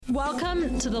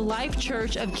Welcome to the Life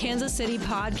Church of Kansas City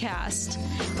podcast.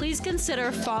 Please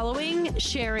consider following,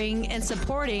 sharing, and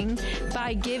supporting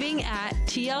by giving at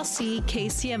tlckcmo.com.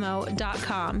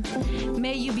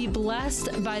 May you be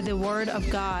blessed by the word of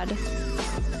God.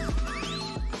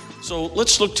 So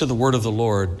let's look to the word of the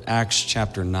Lord, Acts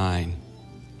chapter 9.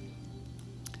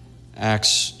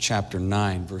 Acts chapter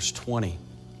 9, verse 20.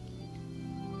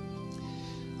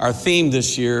 Our theme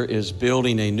this year is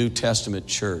building a New Testament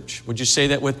church. Would you say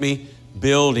that with me?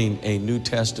 Building a New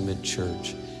Testament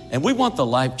church. And we want the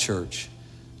Life Church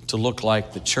to look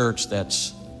like the church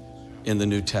that's in the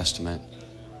New Testament.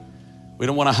 We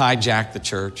don't want to hijack the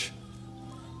church.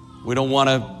 We don't want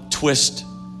to twist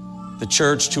the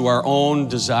church to our own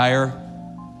desire,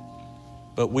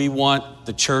 but we want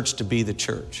the church to be the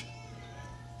church.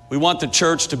 We want the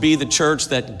church to be the church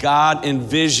that God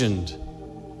envisioned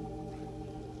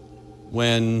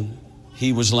when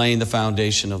he was laying the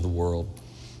foundation of the world.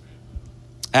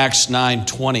 Acts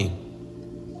 9:20.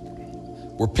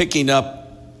 We're picking up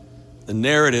the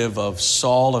narrative of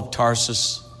Saul of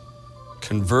Tarsus,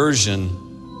 conversion,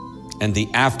 and the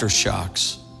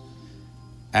aftershocks.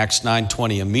 Acts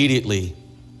 9:20. Immediately,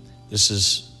 this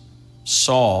is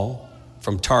Saul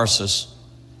from Tarsus.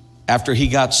 After he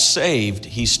got saved,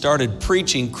 he started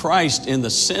preaching Christ in the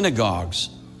synagogues,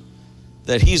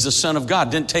 that he's the Son of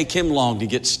God. Didn't take him long to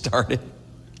get started.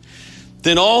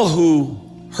 Then all who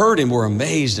heard him were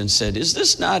amazed and said, "Is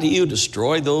this not he who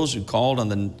destroyed those who called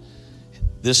on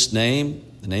this name,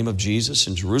 the name of Jesus,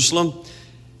 in Jerusalem,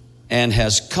 and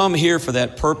has come here for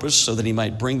that purpose, so that he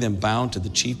might bring them bound to the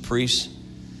chief priests?"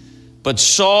 But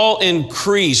Saul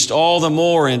increased all the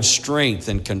more in strength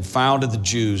and confounded the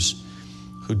Jews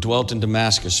who dwelt in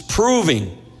Damascus,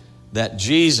 proving that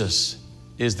Jesus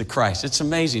is the Christ. It's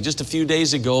amazing. Just a few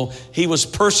days ago, he was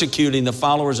persecuting the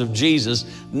followers of Jesus.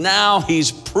 Now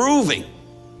he's proving.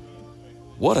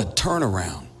 What a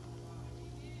turnaround.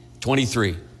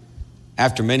 23.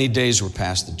 After many days were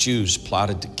passed, the Jews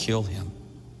plotted to kill him.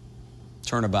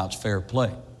 Turnabout's fair play.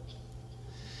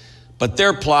 But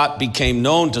their plot became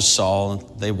known to Saul, and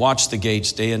they watched the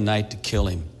gates day and night to kill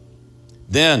him.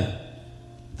 Then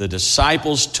the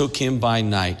disciples took him by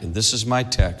night, and this is my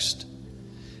text,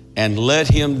 and let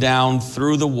him down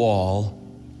through the wall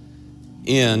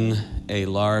in a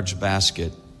large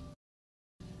basket.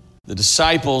 The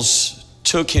disciples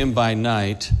took him by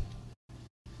night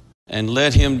and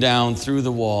let him down through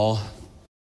the wall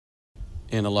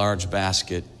in a large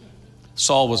basket.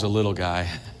 Saul was a little guy.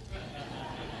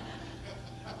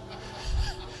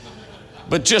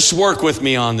 But just work with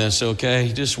me on this,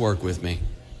 okay? Just work with me.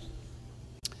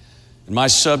 And my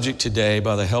subject today,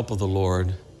 by the help of the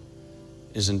Lord,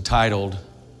 is entitled,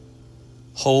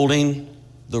 Holding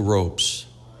the Ropes.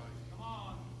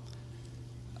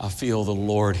 I feel the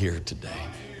Lord here today.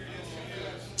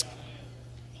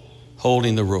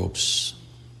 Holding the ropes.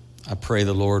 I pray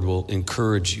the Lord will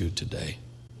encourage you today.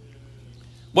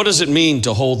 What does it mean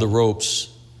to hold the ropes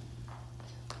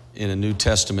in a New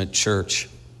Testament church?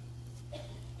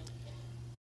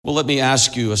 Well, let me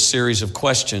ask you a series of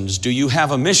questions. Do you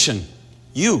have a mission?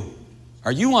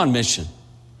 Are you on mission?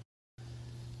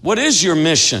 What is your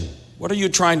mission? What are you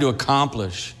trying to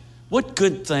accomplish? What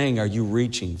good thing are you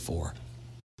reaching for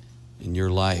in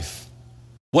your life?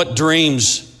 What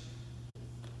dreams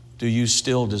do you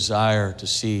still desire to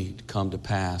see come to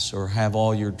pass, or have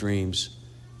all your dreams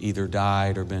either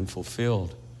died or been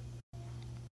fulfilled?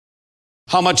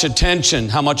 How much attention,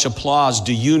 how much applause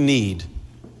do you need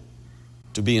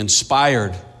to be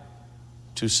inspired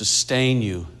to sustain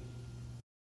you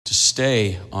to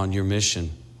stay on your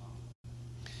mission?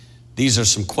 These are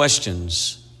some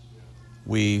questions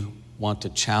we want to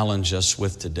challenge us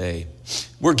with today.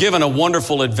 We're given a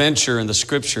wonderful adventure in the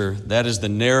scripture. That is the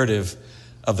narrative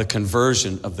of the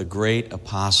conversion of the great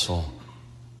apostle,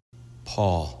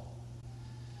 Paul.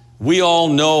 We all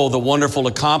know the wonderful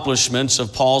accomplishments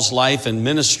of Paul's life and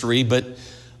ministry, but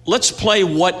let's play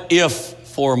what if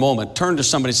for a moment. Turn to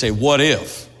somebody and say, what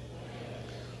if?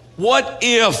 What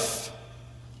if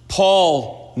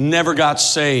Paul never got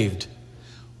saved?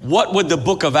 What would the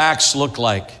book of Acts look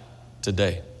like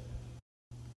today?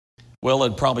 Well,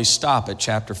 it'd probably stop at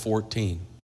chapter 14.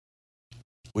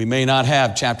 We may not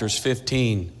have chapters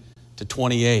 15 to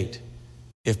 28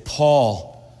 if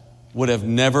Paul would have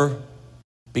never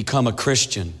become a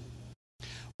Christian.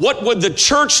 What would the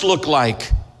church look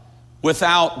like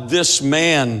without this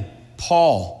man,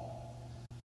 Paul?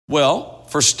 Well,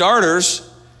 for starters,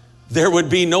 there would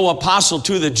be no apostle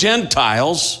to the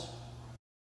Gentiles,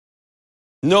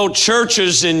 no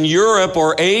churches in Europe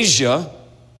or Asia.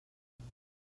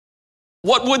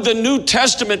 What would the New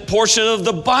Testament portion of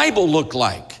the Bible look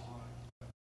like?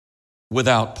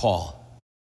 without Paul.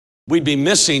 We'd be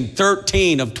missing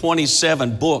 13 of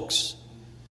 27 books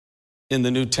in the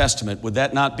New Testament. Would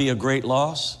that not be a great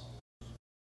loss?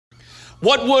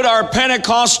 What would our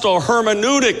Pentecostal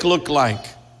hermeneutic look like?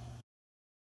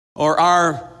 Or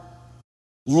our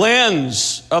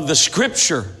lens of the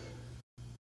Scripture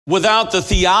without the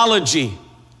theology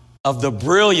of the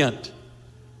brilliant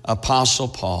Apostle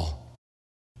Paul?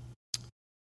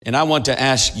 And I want to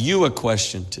ask you a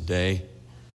question today.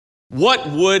 What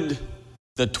would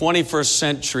the 21st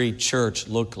century church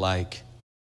look like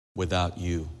without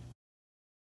you?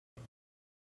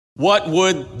 What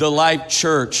would the Life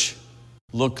Church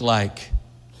look like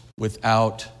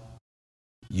without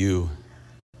you?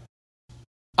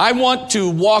 I want to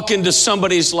walk into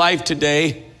somebody's life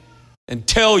today and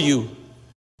tell you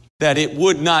that it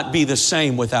would not be the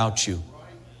same without you.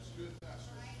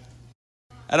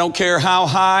 I don't care how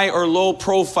high or low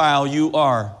profile you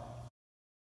are.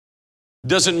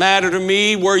 Doesn't matter to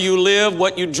me where you live,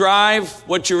 what you drive,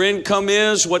 what your income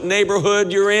is, what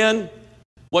neighborhood you're in,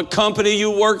 what company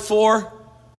you work for.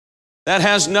 That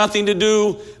has nothing to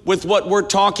do with what we're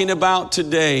talking about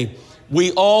today.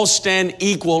 We all stand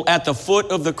equal at the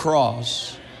foot of the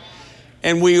cross.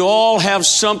 And we all have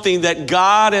something that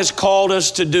God has called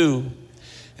us to do.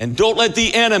 And don't let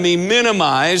the enemy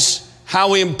minimize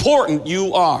how important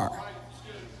you are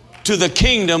to the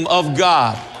kingdom of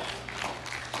God.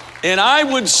 And I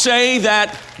would say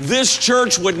that this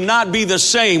church would not be the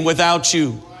same without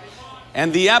you.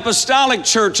 And the apostolic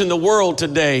church in the world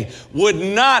today would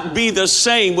not be the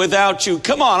same without you.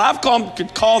 Come on, I've come to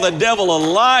call the devil a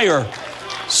liar.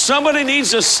 Somebody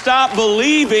needs to stop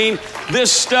believing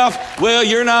this stuff. Well,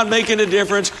 you're not making a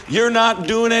difference. You're not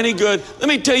doing any good. Let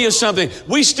me tell you something.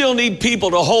 We still need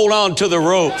people to hold on to the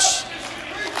ropes.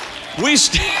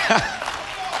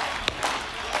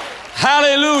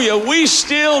 Hallelujah. We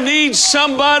still need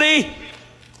somebody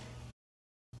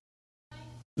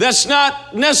that's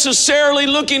not necessarily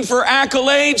looking for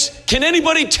accolades. Can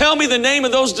anybody tell me the name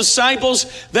of those disciples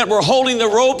that were holding the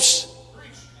ropes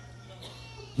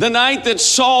the night that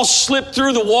Saul slipped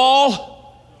through the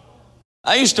wall?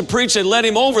 I used to preach they let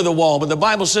him over the wall, but the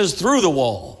Bible says through the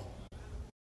wall.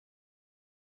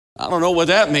 I don't know what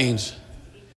that means.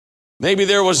 Maybe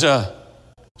there was a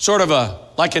sort of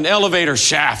like an elevator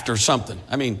shaft or something.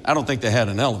 I mean, I don't think they had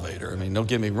an elevator. I mean, don't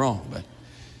get me wrong,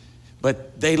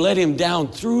 but they let him down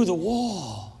through the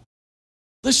wall.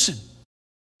 Listen,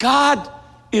 God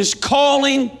is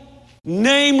calling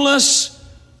nameless,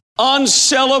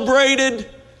 uncelebrated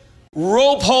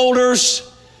rope holders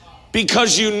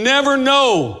because you never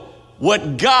know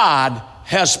what God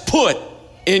has put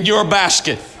in your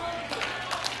basket.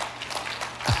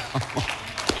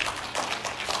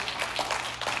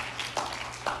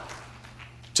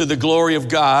 To the glory of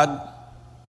God,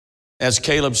 as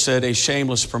Caleb said, a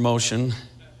shameless promotion.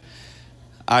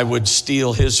 I would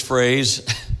steal his phrase.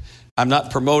 I'm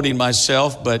not promoting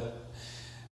myself, but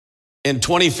in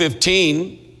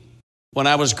 2015, when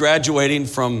I was graduating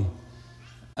from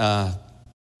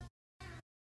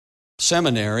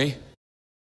seminary,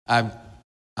 I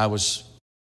was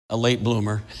a late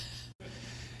bloomer,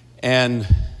 and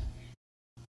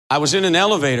I was in an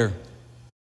elevator.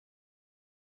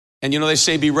 And you know, they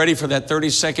say be ready for that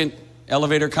 30-second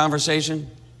elevator conversation.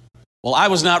 Well, I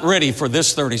was not ready for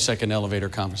this 30-second elevator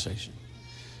conversation.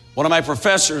 One of my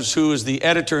professors, who is the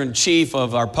editor-in-chief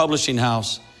of our publishing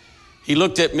house, he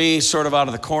looked at me sort of out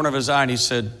of the corner of his eye and he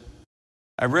said,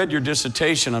 I read your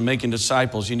dissertation on making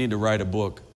disciples. You need to write a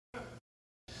book.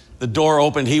 The door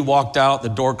opened, he walked out, the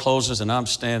door closes, and I'm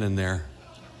standing there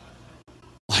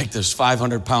like this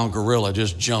 500-pound gorilla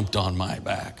just jumped on my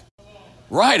back.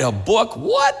 Write a book?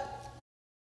 What?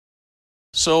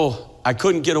 So I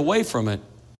couldn't get away from it.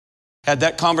 Had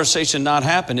that conversation not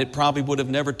happened, it probably would have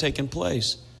never taken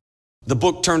place. The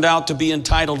book turned out to be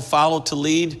entitled Follow to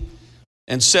Lead.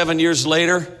 And 7 years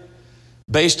later,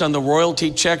 based on the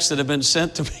royalty checks that have been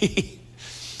sent to me,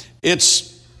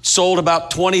 it's sold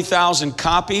about 20,000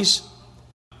 copies.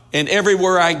 And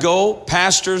everywhere I go,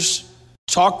 pastors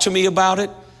talk to me about it.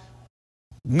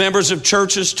 Members of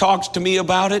churches talk to me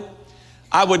about it.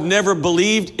 I would never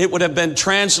believed it would have been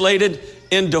translated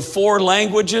into 4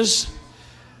 languages.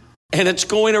 And it's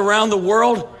going around the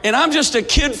world. And I'm just a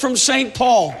kid from St.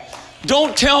 Paul.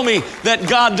 Don't tell me that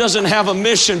God doesn't have a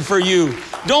mission for you.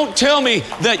 Don't tell me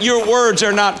that your words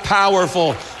are not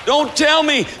powerful. Don't tell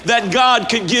me that God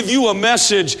could give you a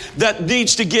message that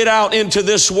needs to get out into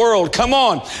this world. Come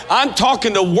on. I'm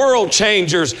talking to world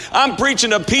changers. I'm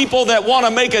preaching to people that want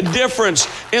to make a difference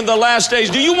in the last days.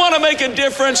 Do you want to make a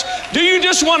difference? Do you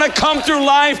just want to come through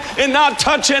life and not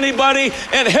touch anybody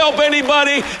and help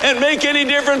anybody and make any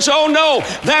difference? Oh no,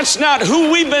 that's not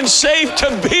who we've been saved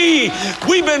to be.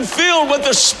 We've been filled with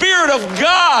the Spirit of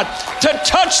God to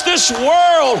touch this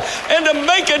world and to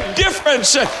make a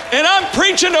difference. And I'm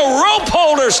preaching to rope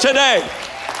holders today.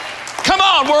 Come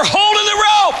on, we're holding the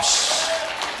ropes.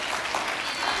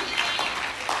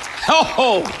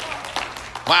 Oh,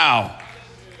 wow.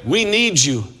 We need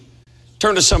you.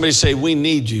 Turn to somebody and say, we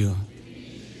need you.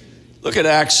 Look at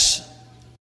Acts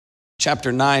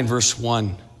chapter 9, verse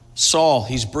 1. Saul,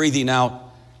 he's breathing out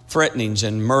threatenings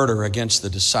and murder against the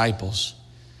disciples.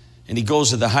 And he goes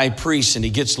to the high priest and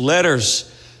he gets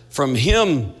letters from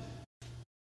him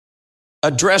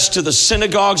addressed to the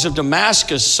synagogues of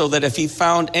Damascus, so that if he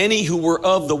found any who were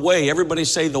of the way, everybody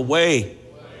say the way.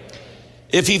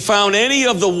 If he found any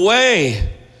of the way,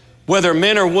 whether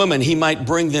men or women, he might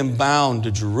bring them bound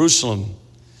to Jerusalem.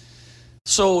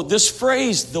 So this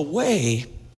phrase, the way,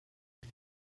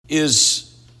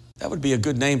 that would be a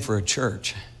good name for a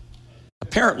church.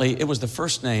 Apparently, it was the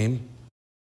first name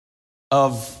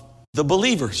of the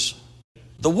believers,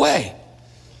 the way.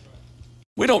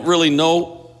 We don't really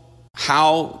know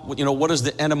what is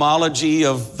the etymology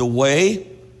of the way?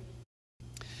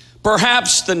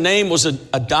 Perhaps the name was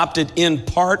adopted in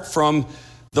part from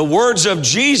the words of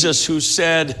Jesus, who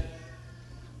said,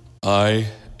 I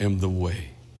am the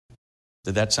way.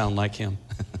 Did that sound like him?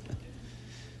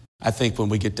 I think when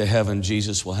we get to heaven,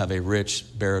 Jesus will have a rich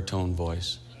baritone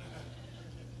voice.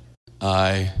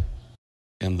 I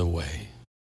am the way.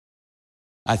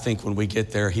 I think when we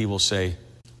get there, he will say,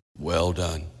 well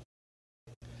done.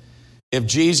 If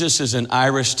Jesus is an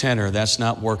Irish tenor, that's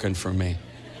not working for me.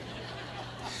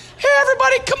 Hey,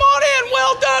 everybody, come on in.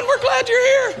 Well done. We're glad you're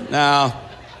here.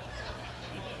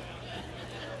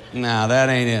 No, that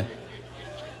ain't it.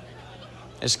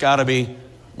 It's got to be,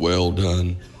 well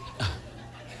done.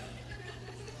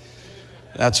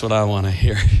 That's what I want to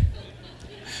hear.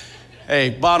 Hey,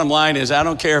 bottom line is, I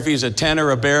don't care if he's a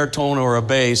tenor, a baritone, or a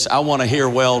bass. I want to hear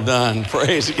well done.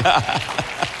 Praise God.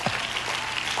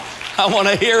 I want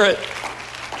to hear it.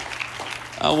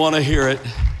 I want to hear it.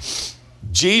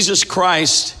 Jesus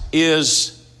Christ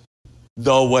is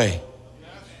the way.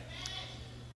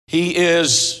 He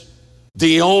is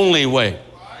the only way.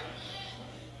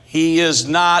 He is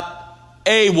not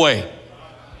a way.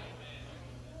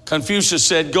 Confucius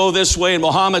said, go this way, and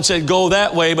Muhammad said, go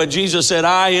that way, but Jesus said,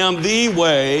 I am the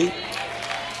way.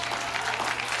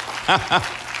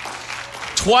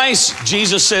 Twice,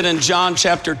 Jesus said in John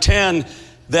chapter 10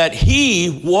 that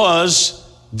he was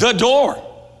the door.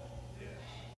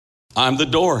 I'm the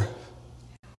door.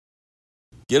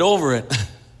 Get over it.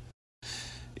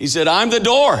 He said, I'm the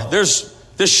door. There's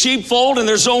the sheepfold and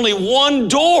there's only one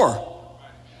door.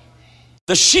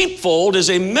 The sheepfold is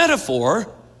a metaphor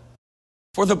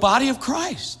for the body of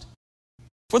Christ,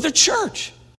 for the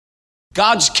church,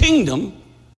 God's kingdom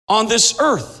on this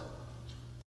earth.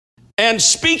 And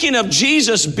speaking of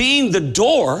Jesus being the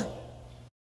door,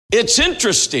 it's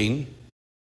interesting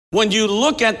when you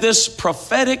look at this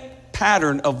prophetic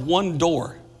pattern of one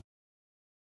door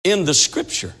in the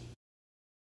scripture.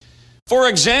 For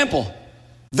example,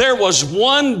 there was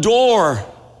one door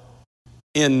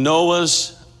in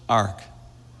Noah's ark.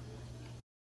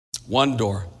 One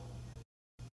door.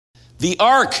 The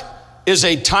ark is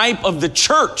a type of the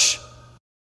church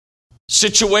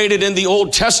situated in the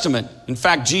Old Testament. In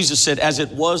fact, Jesus said, as it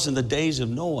was in the days of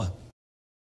Noah.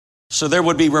 So there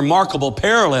would be remarkable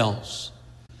parallels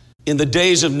in the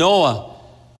days of Noah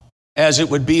as it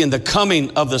would be in the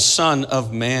coming of the Son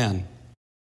of Man.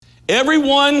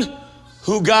 Everyone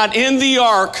who got in the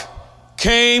ark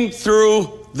came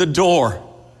through the door.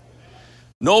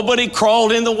 Nobody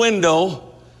crawled in the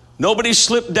window. Nobody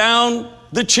slipped down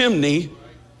the chimney.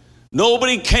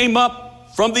 Nobody came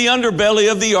up from the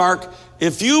underbelly of the ark.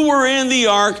 If you were in the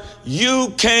ark,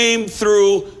 you came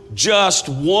through just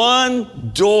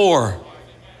one door.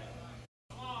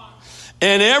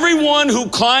 And everyone who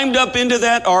climbed up into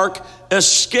that ark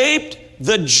escaped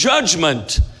the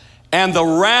judgment and the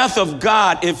wrath of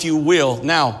God, if you will.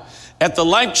 Now, at the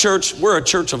Life Church, we're a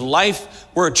church of life.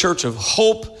 We're a church of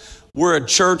hope. We're a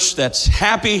church that's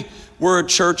happy. We're a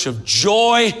church of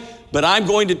joy. But I'm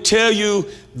going to tell you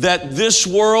that this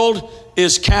world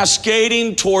is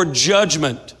cascading toward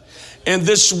judgment. And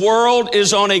this world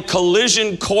is on a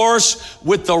collision course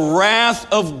with the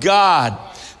wrath of God.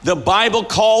 The Bible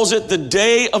calls it the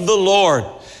day of the Lord.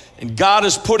 And God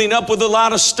is putting up with a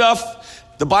lot of stuff.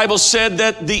 The Bible said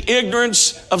that the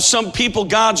ignorance of some people,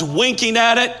 God's winking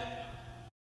at it.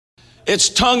 It's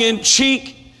tongue in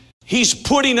cheek. He's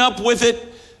putting up with it.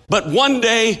 But one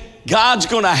day, God's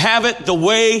going to have it the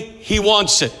way He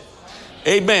wants it.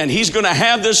 Amen. He's going to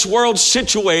have this world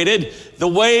situated the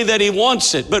way that He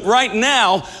wants it. But right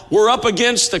now, we're up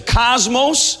against the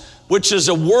cosmos, which is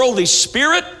a worldly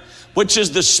spirit, which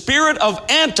is the spirit of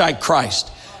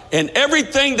Antichrist. And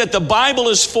everything that the Bible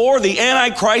is for, the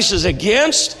Antichrist is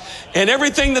against. And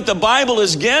everything that the Bible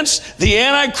is against, the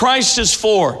Antichrist is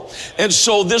for. And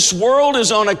so this world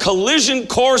is on a collision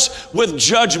course with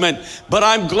judgment. But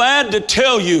I'm glad to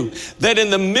tell you that in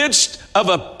the midst of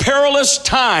a perilous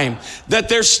time, that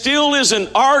there still is an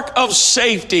ark of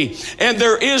safety, and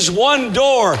there is one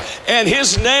door, and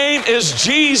His name is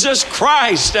Jesus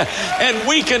Christ. And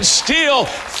we can still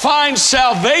find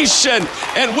salvation,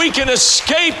 and we can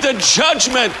escape the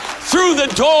judgment through the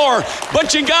door.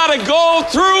 But you got to go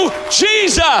through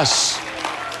Jesus.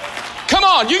 Come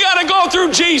on, you got to go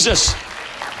through Jesus.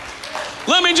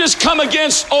 Let me just come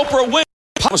against Oprah Winfrey.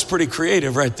 That was pretty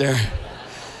creative right there.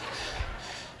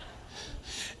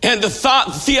 And the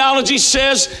theology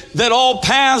says that all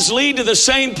paths lead to the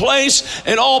same place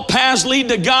and all paths lead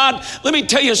to God. Let me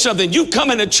tell you something. You come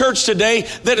in a church today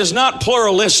that is not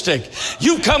pluralistic.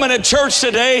 You come in a church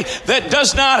today that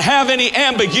does not have any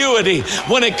ambiguity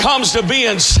when it comes to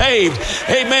being saved.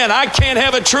 Amen. I can't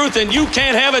have a truth and you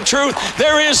can't have a truth.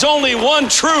 There is only one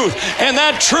truth, and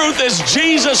that truth is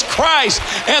Jesus Christ.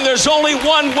 And there's only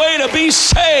one way to be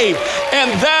saved,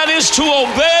 and that is to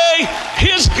obey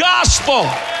His gospel.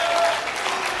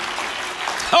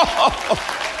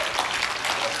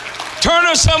 Turn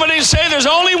to somebody and say, there's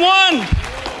only one.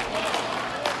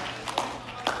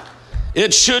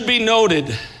 It should be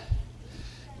noted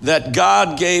that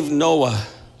God gave Noah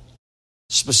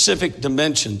specific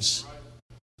dimensions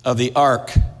of the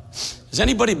ark. Has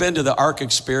anybody been to the Ark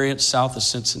Experience south of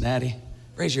Cincinnati?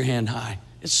 Raise your hand high.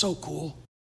 It's so cool.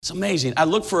 It's amazing. I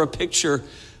looked for a picture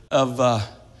of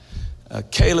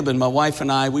Caleb and my wife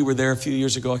and I. We were there a few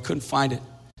years ago. I couldn't find it.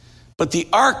 But the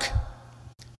ark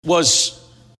was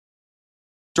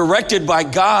directed by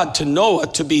God to Noah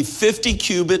to be 50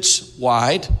 cubits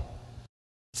wide,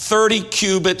 30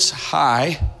 cubits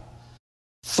high,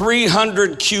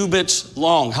 300 cubits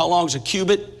long. How long is a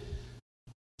cubit?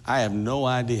 I have no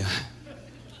idea.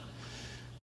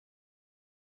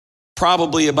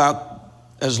 Probably about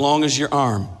as long as your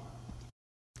arm,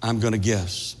 I'm going to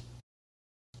guess.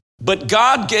 But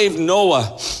God gave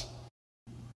Noah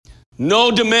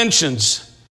no dimensions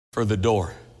for the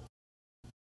door.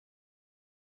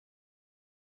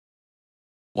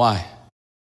 Why?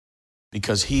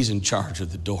 Because He's in charge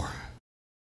of the door.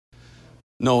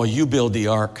 Noah, you build the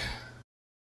ark,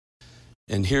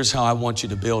 and here's how I want you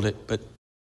to build it, but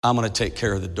I'm going to take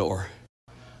care of the door.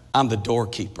 I'm the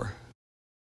doorkeeper.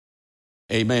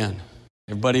 Amen.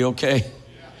 Everybody okay?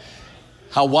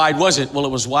 How wide was it? Well,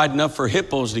 it was wide enough for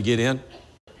hippos to get in.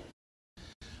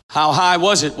 How high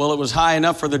was it? Well, it was high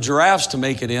enough for the giraffes to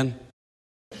make it in.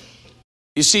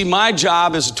 You see, my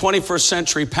job as a 21st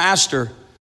century pastor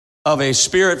of a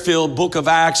Spirit-filled Book of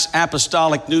Acts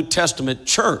Apostolic New Testament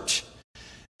church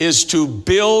is to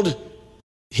build.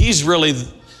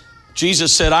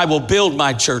 Jesus said, I will build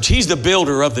my church. He's the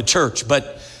builder of the church,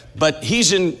 but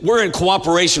we're in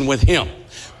cooperation with Him.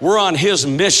 We're on His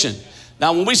mission.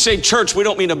 Now, when we say church, we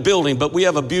don't mean a building, but we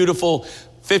have a beautiful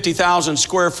 50,000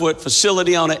 square foot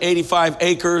facility on 85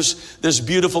 acres, this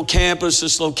beautiful campus,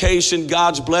 this location.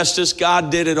 God's blessed us. God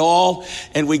did it all,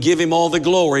 and we give Him all the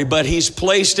glory. But He's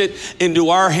placed it into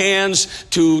our hands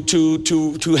to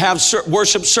have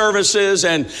worship services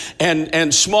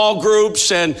and small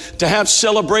groups, and to have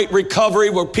Celebrate Recovery,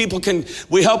 where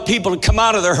we help people to come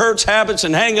out of their hurts, habits,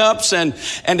 and hang-ups, and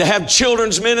to have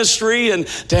children's ministry, and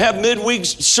to have midweek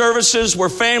services where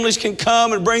families can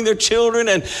come and bring their children,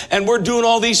 and we're doing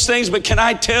all these things. But can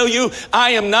I tell you,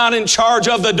 I am not in charge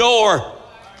of the door.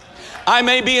 I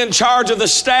may be in charge of the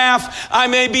staff. I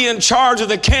may be in charge of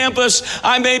the campus.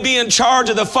 I may be in charge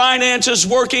of the finances,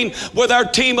 working with our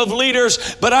team of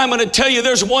leaders. But I'm going to tell you,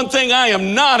 there's one thing I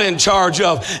am not in charge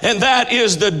of, and that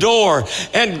is the door.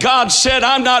 And God said,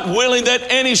 I'm not willing that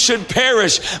any should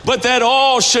perish, but that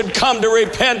all should come to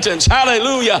repentance.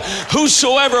 Hallelujah.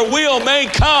 Whosoever will may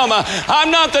come.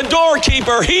 I'm not the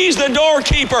doorkeeper. He's the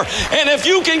doorkeeper. And if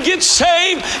you can get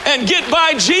saved and get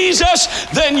by Jesus,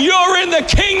 then you're in the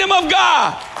kingdom of God.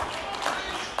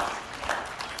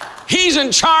 He's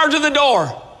in charge of the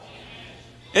door.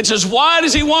 It's as wide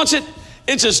as He wants it.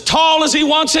 It's as tall as He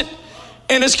wants it.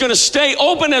 And it's going to stay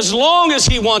open as long as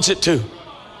He wants it to.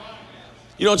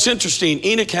 You know, it's interesting.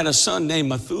 Enoch had a son named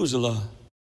Methuselah.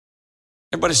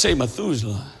 Everybody say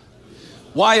Methuselah.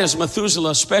 Why is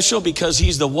Methuselah special? Because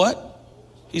he's the what?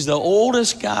 He's the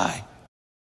oldest guy.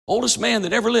 Oldest man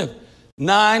that ever lived.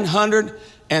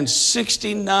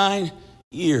 969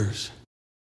 years.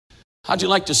 How'd you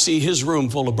like to see his room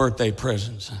full of birthday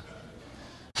presents?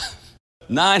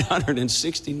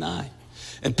 969.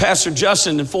 And Pastor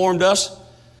Justin informed us.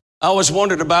 I always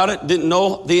wondered about it, didn't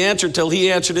know the answer till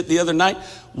he answered it the other night.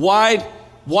 Why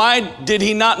did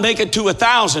he not make it to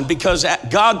 1,000? Because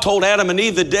God told Adam and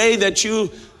Eve, the day that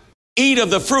you eat of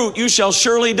the fruit, you shall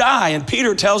surely die. And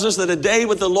Peter tells us that a day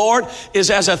with the Lord is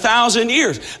as 1,000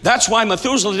 years. That's why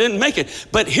Methuselah didn't make it.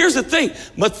 But here's the thing.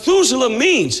 Methuselah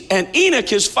means, and Enoch,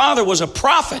 his father, was a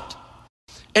prophet.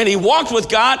 And he walked with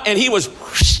God, and he was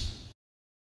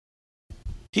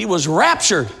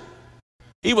raptured.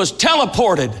 He was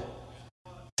teleported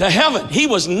to heaven. He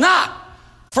was not,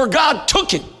 for God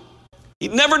took him. He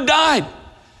never died.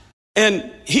 And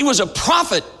he was a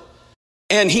prophet.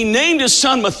 And he named his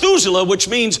son Methuselah, which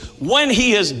means when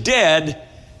he is dead,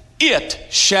 it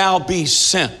shall be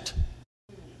sent.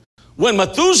 When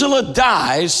Methuselah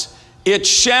dies, it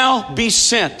shall be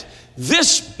sent.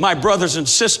 This, my brothers and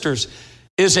sisters,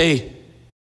 is a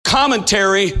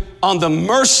commentary on the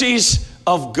mercies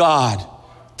of God.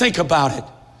 Think about it.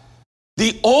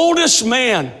 The oldest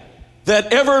man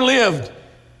that ever lived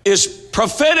is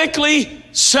prophetically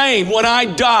saying, when I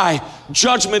die,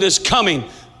 judgment is coming.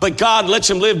 But God lets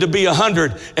him live to be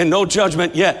 100 and no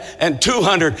judgment yet. And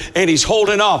 200 and he's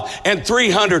holding off. And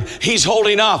 300 he's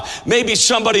holding off. Maybe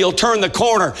somebody will turn the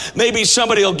corner. Maybe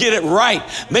somebody will get it right.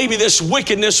 Maybe this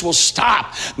wickedness will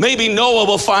stop. Maybe Noah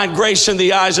will find grace in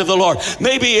the eyes of the Lord.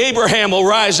 Maybe Abraham will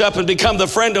rise up and become the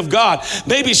friend of God.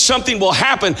 Maybe something will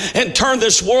happen and turn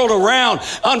this world around.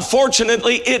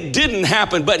 Unfortunately, it didn't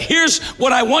happen. But here's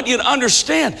what I want you to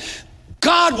understand.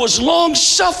 God was long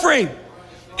suffering.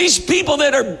 These people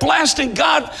that are blasting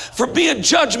God for being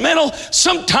judgmental,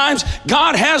 sometimes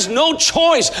God has no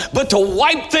choice but to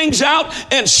wipe things out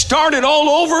and start it all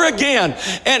over again.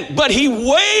 But he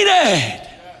waited.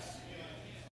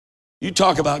 You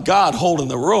talk about God holding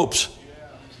the ropes.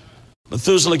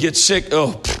 Methuselah gets sick.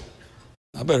 Oh,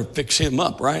 I better fix him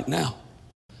up right now.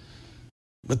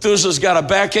 Methuselah's got a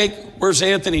backache. Where's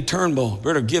Anthony Turnbull?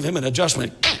 Better give him an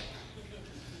adjustment.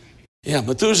 Yeah,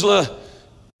 Methuselah,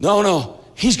 no.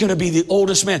 He's going to be the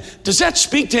oldest man. Does that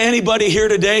speak to anybody here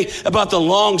today about the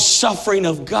long suffering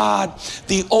of God?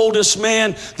 The oldest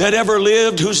man that ever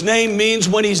lived, whose name means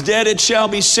when he's dead, it shall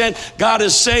be sent. God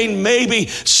is saying maybe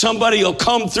somebody will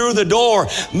come through the door.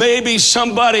 Maybe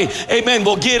somebody, amen,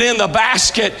 will get in the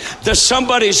basket. That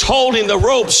somebody's holding the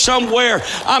rope somewhere.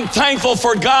 I'm thankful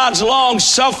for God's long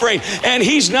suffering, and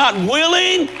he's not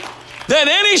willing that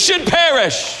any should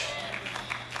perish.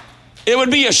 It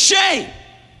would be a shame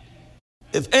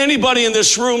if anybody in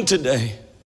this room today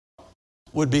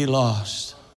would be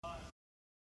lost.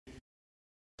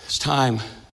 It's time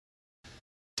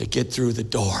to get through the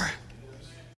door.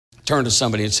 Turn to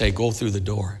somebody and say, go through the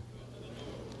door.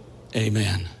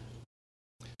 Amen.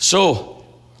 So,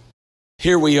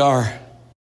 here we are.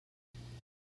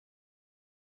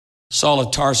 Saul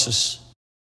of Tarsus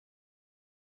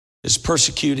is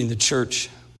persecuting the church.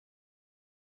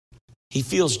 He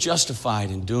feels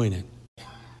justified in doing it.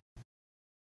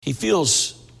 He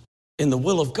feels in the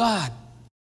will of God.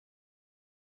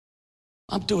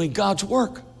 I'm doing God's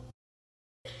work.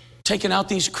 Taking out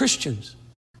these Christians.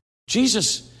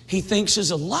 Jesus, he thinks,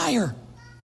 is a liar.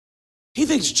 He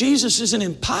thinks Jesus is an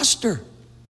imposter.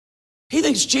 He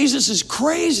thinks Jesus is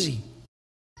crazy.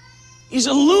 He's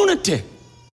a lunatic.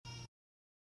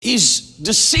 He's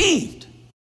deceived.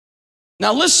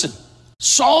 Now listen,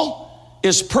 Saul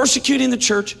is persecuting the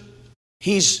church.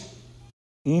 He's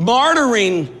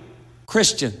martyring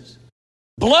Christians.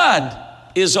 Blood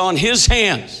is on his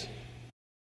hands.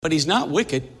 But he's not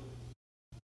wicked.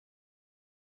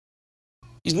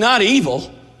 He's not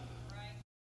evil.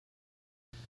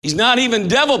 He's not even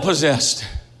devil-possessed.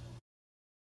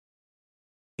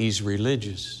 He's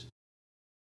religious.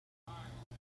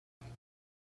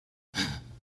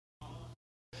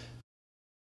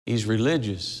 He's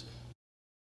religious.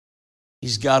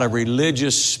 He's got a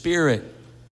religious spirit.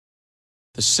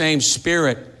 The same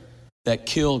spirit that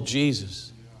killed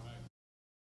Jesus.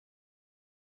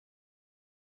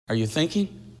 Are you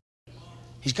thinking?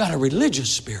 He's got a religious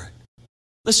spirit.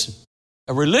 Listen,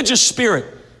 a religious spirit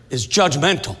is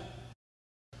judgmental.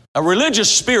 A religious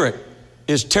spirit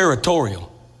is territorial.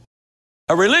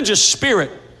 A religious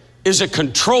spirit is a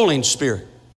controlling spirit.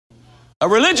 A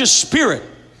religious spirit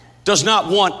does not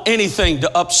want anything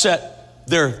to upset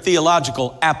their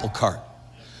theological apple cart.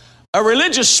 A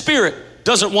religious spirit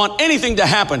doesn't want anything to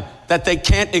happen that they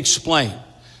can't explain,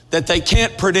 that they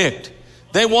can't predict.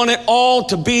 They want it all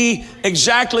to be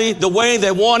exactly the way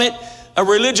they want it. A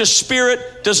religious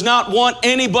spirit does not want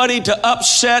anybody to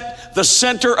upset the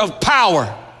center of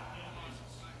power.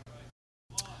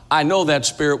 I know that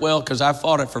spirit well because I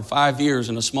fought it for 5 years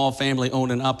in a small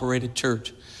family-owned and operated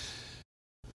church.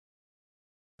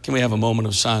 Can we have a moment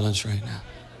of silence right now?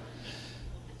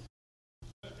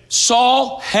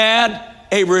 Saul had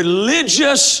a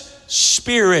religious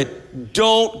spirit.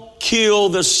 Don't kill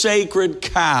the sacred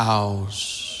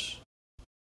cows.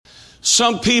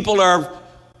 Some people are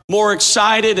more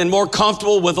excited and more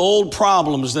comfortable with old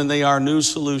problems than they are new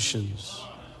solutions.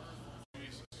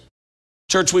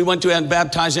 Church we went to hadn't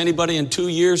baptized anybody in 2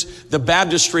 years. The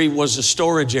baptistry was a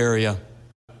storage area.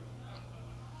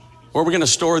 Where are we going to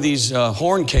store these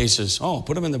horn cases? Oh,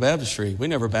 put them in the baptistry. We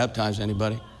never baptized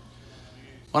anybody.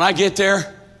 When I get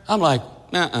there, I'm like,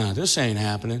 this ain't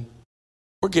happening.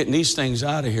 We're getting these things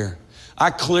out of here. I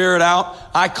clear it out.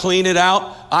 I clean it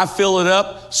out. I fill it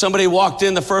up. Somebody walked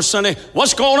in the first Sunday.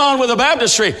 What's going on with the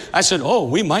baptistry? I said,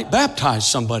 we might baptize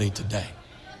somebody today.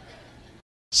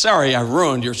 Sorry, I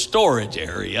ruined your storage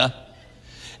area.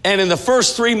 And in the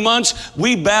first 3 months,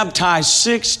 we baptized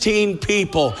 16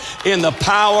 people in the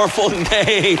powerful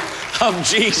name of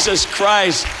Jesus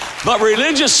Christ. But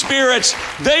religious spirits,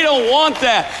 they don't want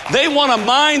that. They want to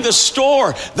mind the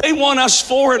store. They want us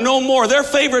for and no more. Their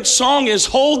favorite song is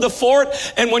Hold the Fort.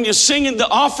 And when you sing in the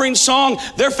offering song,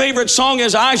 their favorite song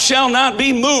is I Shall Not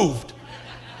Be Moved.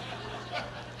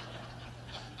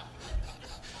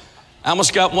 I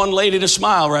almost got one lady to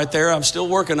smile right there. I'm still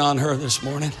working on her this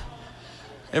morning.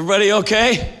 Everybody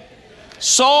okay?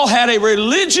 Saul had a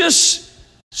religious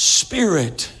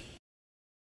spirit.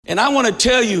 And I want to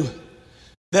tell you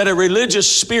that a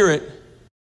religious spirit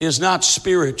is not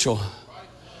spiritual.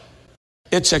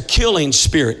 It's a killing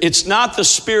spirit. It's not the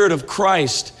spirit of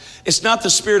Christ. It's not the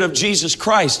spirit of Jesus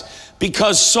Christ.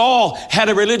 Because Saul had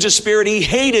a religious spirit, he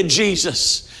hated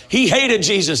Jesus. He hated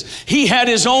Jesus. He had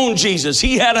his own Jesus.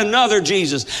 He had another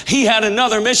Jesus. He had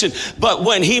another mission. But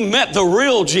when he met the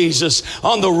real Jesus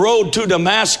on the road to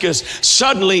Damascus,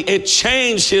 suddenly it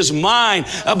changed his mind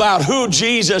about who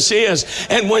Jesus is.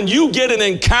 And when you get an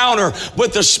encounter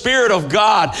with the Spirit of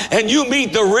God and you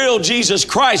meet the real Jesus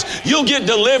Christ, you'll get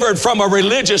delivered from a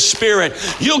religious spirit.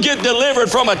 You'll get delivered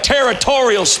from a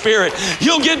territorial spirit.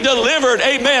 You'll get delivered,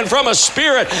 amen, from a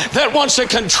spirit that wants to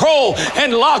control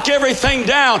and lock everything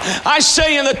down. I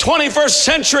say in the 21st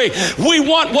century, we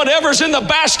want whatever's in the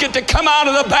basket to come out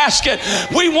of the basket.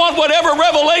 We want whatever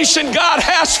revelation God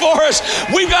has for us.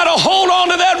 We've got to hold on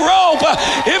to that rope.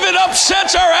 If it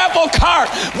upsets our apple cart,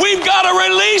 we've got to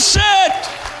release it.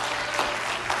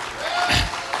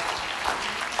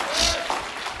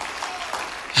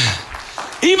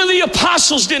 Even the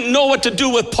apostles didn't know what to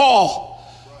do with Paul.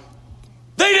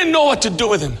 They didn't know what to do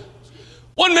with him.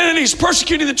 One minute he's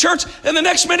persecuting the church, and the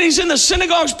next minute he's in the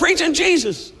synagogues preaching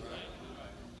Jesus.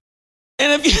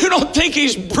 And if you don't think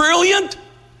he's brilliant,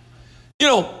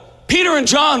 Peter and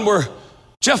John were,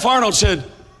 Jeff Arnold said,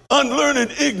 unlearned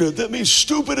and ignorant. That means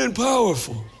stupid and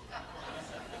powerful.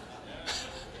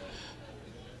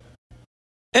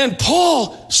 And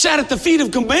Paul sat at the feet of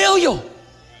Gamaliel.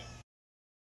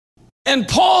 And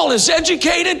Paul is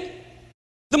educated,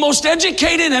 the most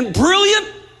educated and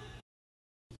brilliant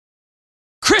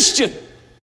Christian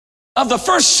of the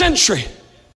first century.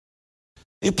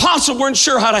 The apostles weren't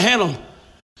sure how to handle him.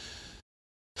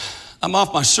 I'm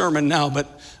off my sermon now,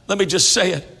 but let me just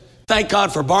say it. Thank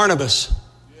God for Barnabas.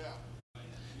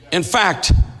 In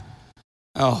fact,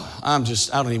 I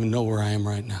don't even know where I am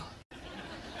right now.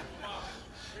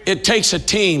 It takes a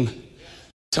team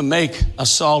to make a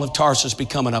Saul of Tarsus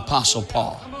become an Apostle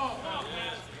Paul.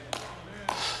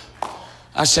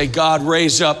 I say, God,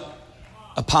 raise up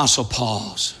Apostle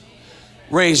Pauls,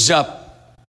 raise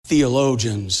up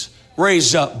theologians,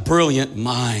 raise up brilliant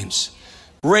minds,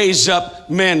 raise up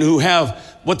men who have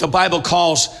what the Bible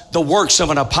calls the works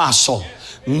of an apostle.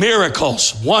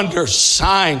 Miracles, wonders,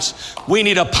 signs. We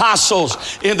need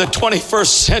apostles in the 21st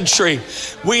century.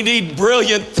 We need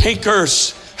brilliant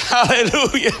thinkers.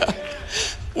 Hallelujah.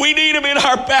 We need them in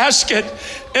our basket.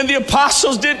 And the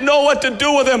apostles didn't know what to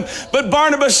do with him. But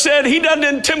Barnabas said, he doesn't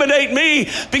intimidate me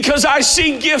because I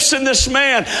see gifts in this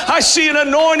man. I see an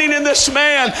anointing in this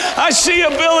man. I see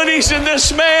abilities in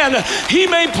this man. He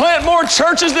may plant more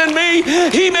churches than me.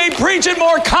 He may preach at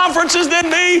more conferences than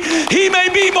me. He may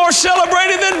be more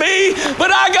celebrated than me.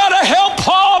 But I got to help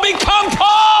Paul become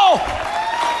Paul.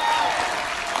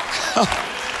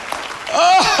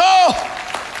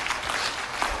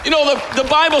 The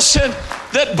Bible said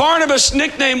that Barnabas'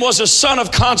 nickname was a son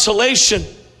of consolation.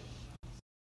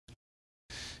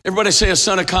 Everybody say a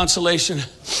son of consolation.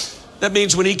 That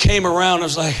means when he came around, I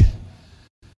was like,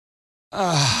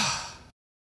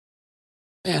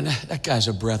 man, that guy's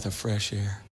a breath of fresh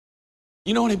air.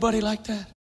 You know anybody like that?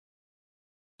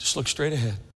 Just look straight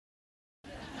ahead.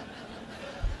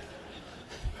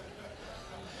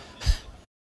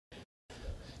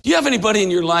 Do you have anybody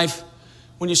in your life,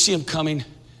 when you see him coming,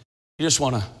 you just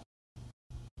want to?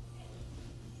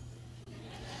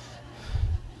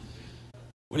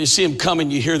 When you see him coming,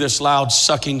 you hear this loud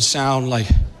sucking sound like,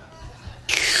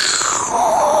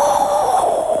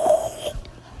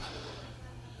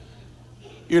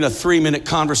 you're in a 3-minute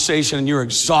conversation and you're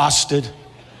exhausted.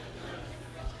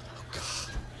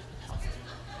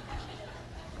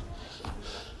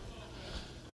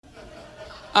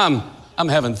 I'm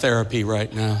having therapy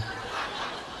right now.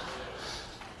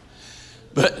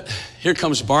 But here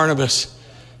comes Barnabas.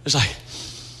 It's like,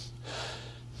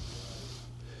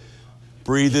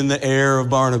 breathe in the air of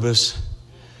Barnabas.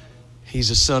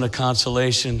 He's a son of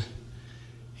consolation.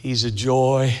 He's a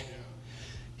joy.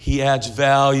 He adds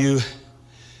value.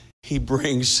 He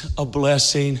brings a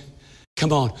blessing.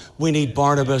 Come on, we need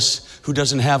Barnabas who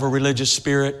doesn't have a religious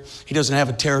spirit. He doesn't have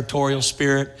a territorial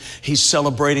spirit. He's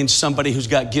celebrating somebody who's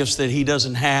got gifts that he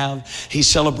doesn't have. He's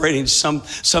celebrating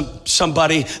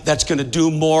somebody that's going to do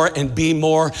more and be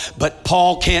more. But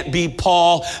Paul can't be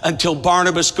Paul until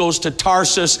Barnabas goes to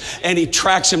Tarsus and he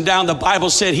tracks him down. The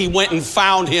Bible said he went and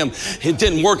found him. It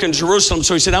didn't work in Jerusalem,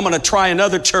 so he said, I'm going to try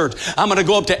another church. I'm going to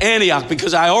go up to Antioch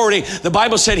because the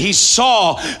Bible said he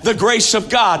saw the grace of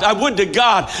God. I would to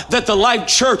God that the Life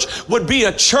Church would be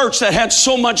a church that had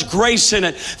so much grace in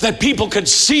it that people could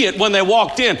see it when they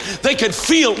walked in. They could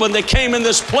feel it when they came in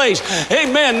this place.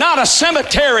 Amen. Not a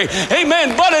cemetery.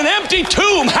 Amen. But an empty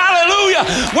tomb. Hallelujah.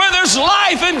 Where there's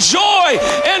life and joy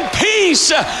and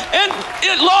peace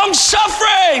and long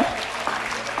suffering.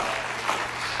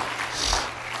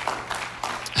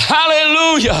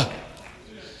 Hallelujah.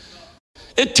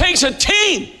 It takes a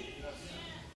team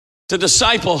to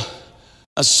disciple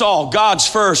a Saul. God's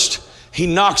first. He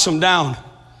knocks him down.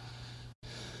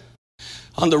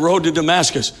 On the road to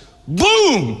Damascus,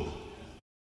 boom!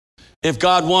 If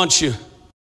God wants you,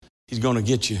 he's going to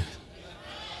get you.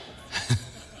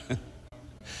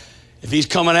 If he's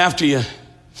coming after you,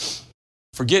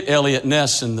 forget Elliot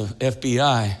Ness and the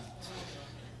FBI.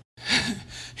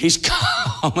 He's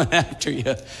coming after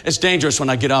you. It's dangerous when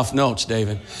I get off notes,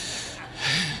 David.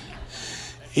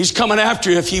 He's coming after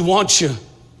you if he wants you.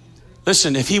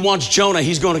 Listen, if he wants Jonah,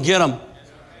 he's going to get him.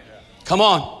 Come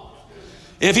on.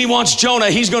 If he wants Jonah,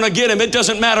 he's going to get him. It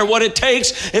doesn't matter what it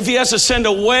takes. If he has to send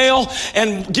a whale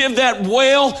and give that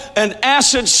whale an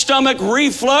acid stomach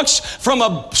reflux from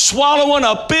swallowing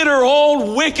a bitter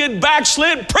old wicked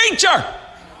backslid preacher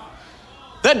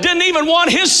that didn't even want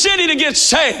his city to get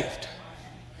saved.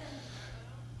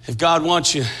 If God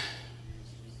wants you,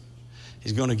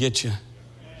 he's going to get you.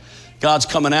 God's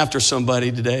coming after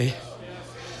somebody today.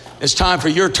 It's time for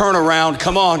your turnaround.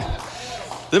 Come on.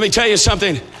 Let me tell you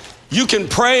something. You can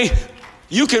pray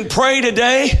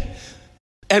today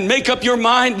and make up your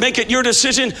mind, make it your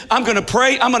decision. I'm going to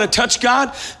pray. I'm going to touch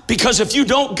God, because if you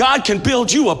don't, God can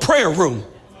build you a prayer room.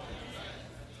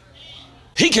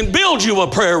 He can build you a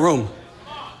prayer room.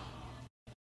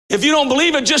 If you don't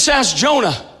believe it, just ask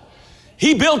Jonah.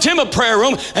 He built him a prayer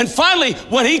room. And finally,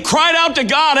 when he cried out to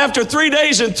God after 3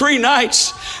 days and 3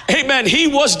 nights, amen, he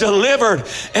was delivered.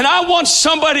 And I want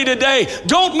somebody today,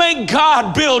 don't make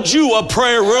God build you a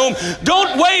prayer room.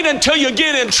 Don't wait until you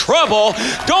get in trouble.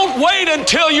 Don't wait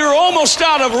until you're almost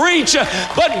out of reach,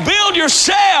 but build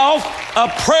yourself a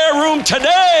prayer room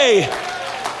today.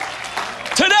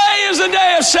 Today is the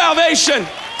day of salvation.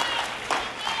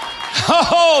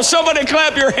 Oh, somebody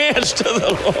clap your hands to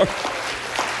the Lord.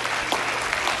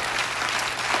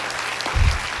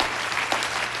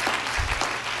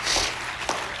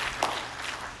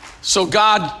 So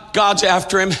God's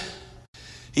after him.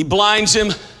 He blinds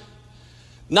him,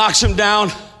 knocks him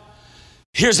down.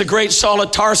 Here's the great Saul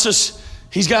of Tarsus.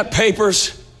 He's got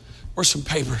papers. Where's some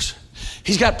papers?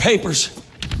 He's got papers.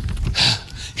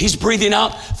 He's breathing out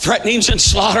threatenings and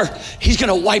slaughter. He's going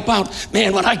to wipe out.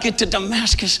 Man, when I get to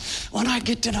Damascus, I'm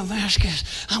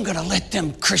going to let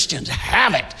them Christians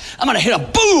have it. I'm going to hit a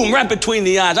boom right between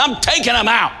the eyes. I'm taking them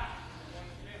out.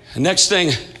 The next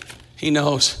thing he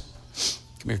knows,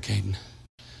 come here, Caden.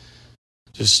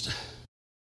 Just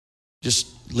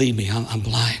lead me. I'm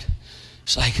blind.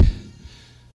 It's like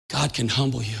God can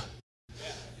humble you.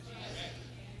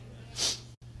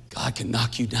 God can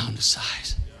knock you down to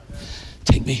size.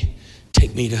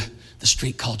 Take me to the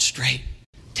street called Straight.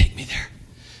 Take me there.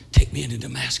 take me into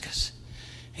Damascus.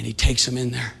 And he takes him in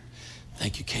there.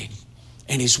 Thank you, Kate.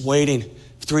 And he's waiting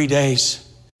 3 days.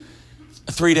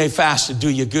 A 3-day fast would do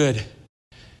you good.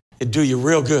 It'd do you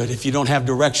real good if you don't have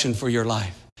direction for your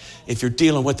life. If you're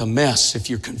dealing with a mess, if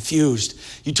you're confused.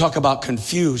 You talk about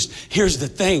confused. Here's the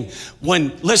thing.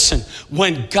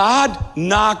 When God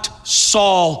knocked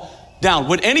Saul down,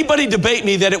 would anybody debate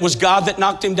me that it was God that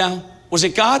knocked him down? Was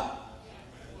it God?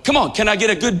 Come on, can I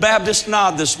get a good Baptist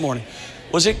nod this morning?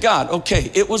 Was it God? Okay,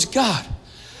 it was God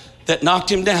that knocked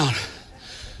him down.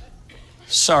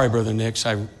 Sorry, Brother Nix,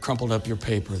 I crumpled up your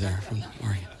paper there from the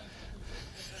morning.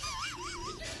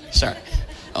 Sorry.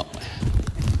 Oh.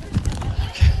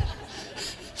 Okay.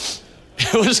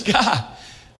 It was God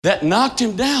that knocked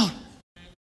him down.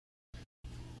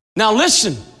 Now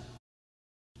listen,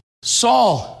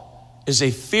 Saul is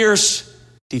a fierce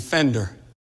defender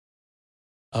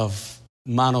of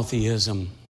monotheism.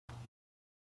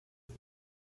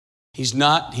 He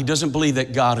doesn't believe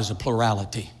that God is a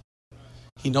plurality.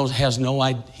 He has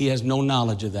no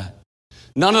knowledge of that.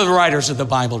 None of the writers of the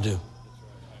Bible do.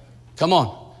 Come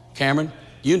on, Cameron,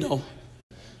 you know.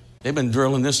 They've been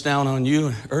drilling this down on you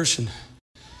and Urshan.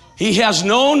 He has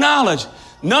no knowledge.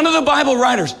 None of the Bible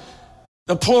writers.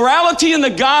 The plurality in the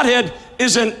Godhead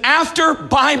is an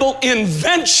after-Bible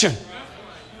invention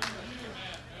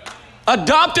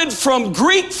adopted from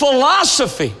Greek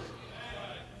philosophy.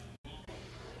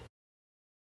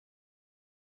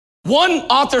 One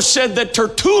author said that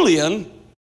Tertullian,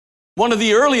 one of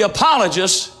the early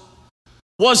apologists,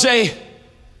 was a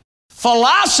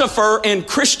philosopher in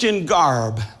Christian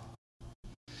garb.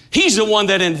 He's the one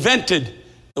that invented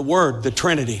the word, the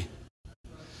Trinity.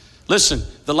 Listen,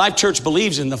 the Life Church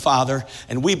believes in the Father,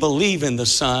 and we believe in the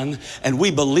Son, and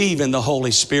we believe in the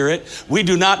Holy Spirit. We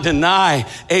do not deny,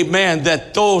 amen,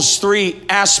 that those three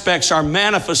aspects are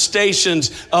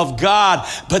manifestations of God,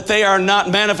 but they are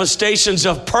not manifestations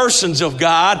of persons of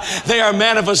God. They are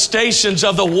manifestations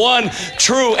of the one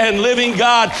true and living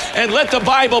God. And let the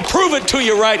Bible prove it to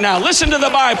you right now. Listen to the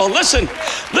Bible. Listen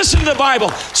to the Bible.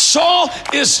 Saul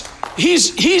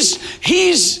he's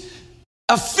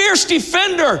a fierce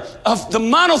defender of the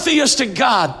monotheistic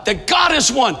God, that God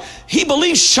is one. He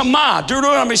believes Shema,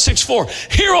 Deuteronomy 6:4.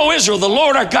 Hear, O Israel, the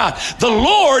Lord our God, the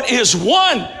Lord is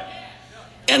one.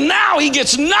 And now he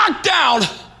gets knocked down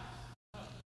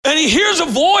and he hears a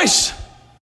voice.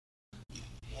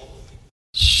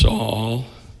 Saul,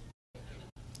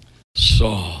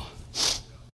 Saul,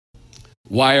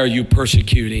 why are you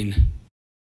persecuting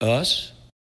us?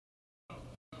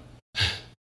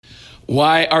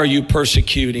 Why are you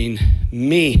persecuting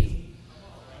me?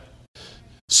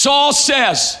 Saul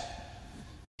says,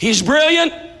 he's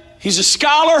brilliant, he's a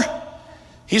scholar,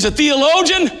 he's a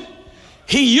theologian.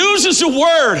 He uses a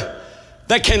word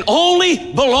that can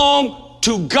only belong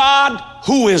to God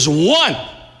who is one.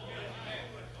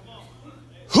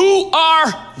 Who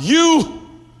are you,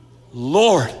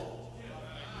 Lord?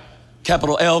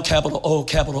 Capital L, capital O,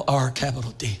 capital R,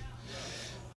 capital D.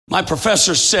 My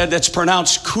professor said that's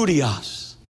pronounced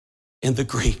kurios in the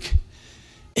Greek.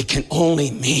 It can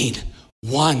only mean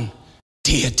one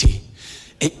deity.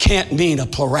 It can't mean a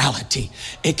plurality.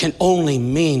 It can only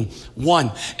mean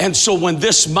one. And so when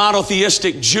this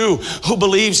monotheistic Jew who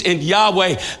believes in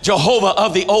Yahweh, Jehovah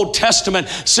of the Old Testament,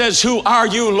 says, who are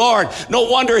you, Lord? No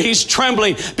wonder he's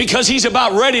trembling, because he's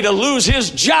about ready to lose his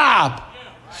job.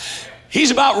 He's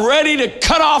about ready to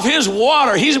cut off his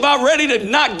water. He's about ready to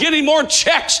not get any more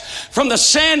checks from the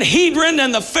Sanhedrin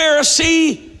and the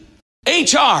Pharisee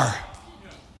HR.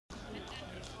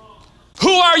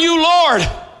 Who are you, Lord?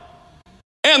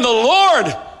 And the Lord,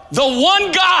 the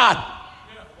one God,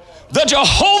 the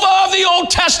Jehovah of the Old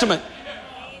Testament,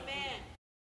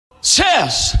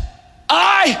 says,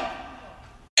 I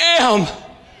am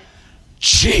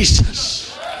Jesus.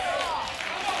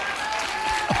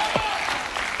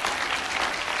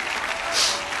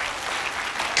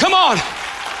 Come on.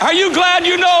 Are you glad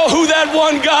you know who that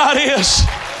one God is?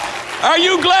 Are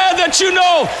you glad that you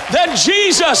know that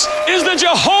Jesus is the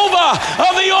Jehovah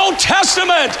of the Old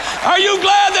Testament? Are you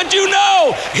glad that you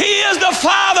know he is the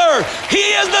Father, he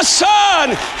is the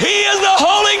Son, he is the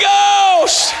Holy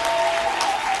Ghost,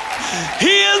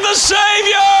 he is the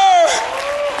Savior?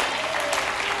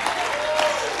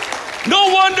 No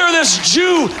wonder this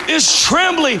Jew is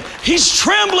trembling. He's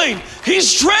trembling. He's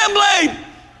trembling.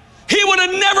 He would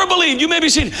have never believed, you may be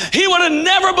seeing, he would have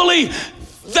never believed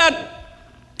that,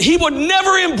 he would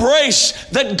never embrace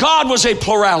that God was a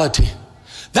plurality.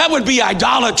 That would be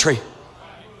idolatry.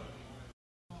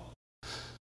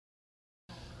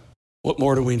 What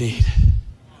more do we need?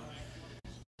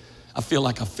 I feel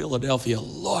like a Philadelphia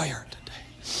lawyer today.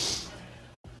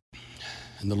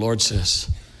 And the Lord says,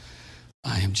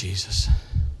 I am Jesus.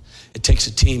 It takes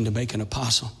a team to make an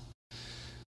apostle.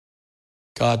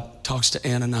 God talks to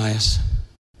Ananias.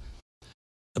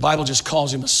 The Bible just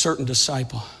calls him a certain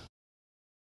disciple.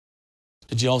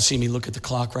 Did you all see me look at the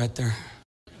clock right there?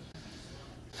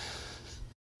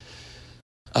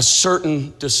 A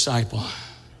certain disciple.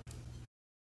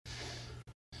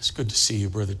 It's good to see you,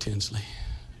 Brother Tinsley.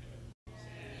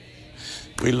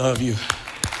 We love you.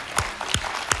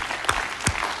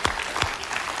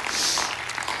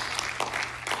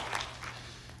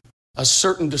 A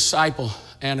certain disciple,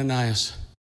 Ananias.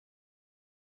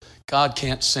 God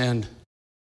can't send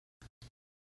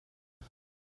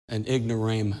an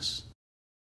ignoramus.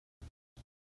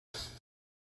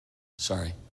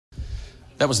 Sorry.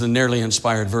 That was the nearly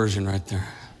inspired version right there.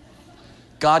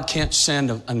 God can't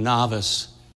send a novice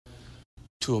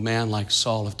to a man like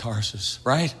Saul of Tarsus,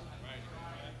 right?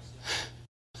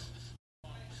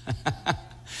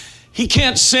 He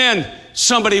can't send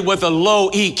somebody with a low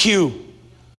EQ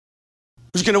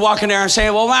who's going to walk in there and say,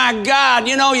 well, my God,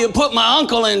 you put my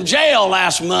uncle in jail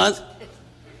last month.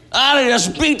 I'd have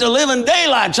just beat the living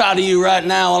daylights out of you right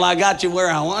now while I got you where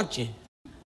I want you.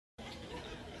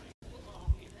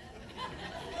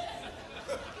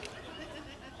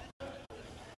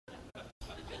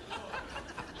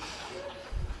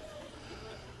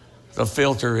 The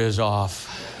filter is off.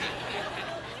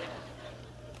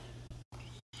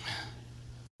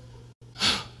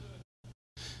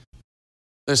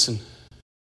 Listen,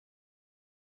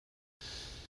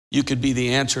 you could be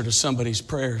the answer to somebody's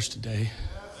prayers today.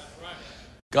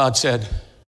 God said,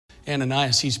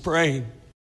 Ananias, he's praying.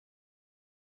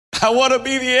 I want to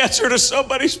be the answer to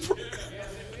somebody's prayer.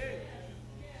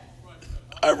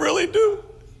 I really do.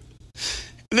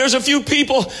 And there's a few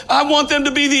people, I want them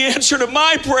to be the answer to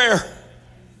my prayer.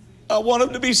 I want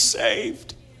them to be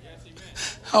saved.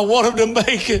 I want them to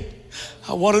make it.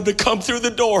 I want them to come through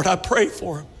the door, and I pray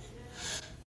for them.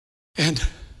 And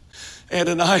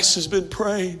Ananias has been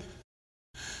praying.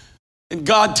 And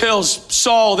God tells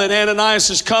Saul that Ananias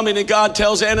is coming, and God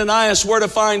tells Ananias where to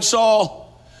find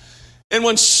Saul. And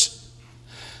when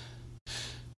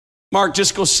Mark,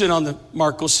 just go sit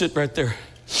go sit right there.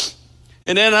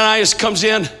 And Ananias comes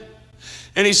in,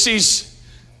 and he sees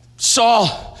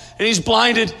Saul, and he's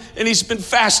blinded, and he's been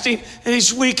fasting, and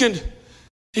he's weakened.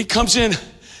 He comes in,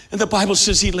 and the Bible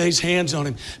says he lays hands on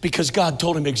him because God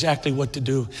told him exactly what to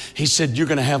do. He said, you're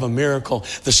going to have a miracle.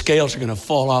 The scales are going to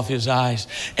fall off his eyes,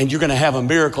 and you're going to have a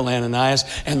miracle, Ananias,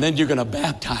 and then you're going to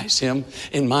baptize him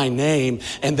in my name,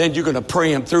 and then you're going to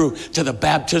pray him through to the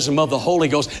baptism of the Holy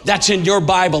Ghost. That's in your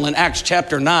Bible in Acts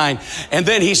chapter 9. And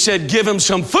then he said, give him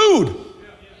some food.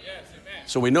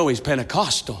 So we know he's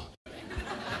Pentecostal.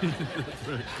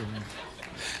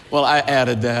 Well, I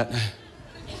added that.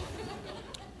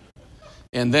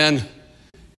 And then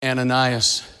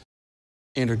Ananias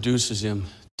introduces him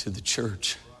to the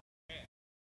church.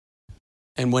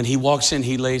 And when he walks in,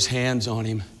 he lays hands on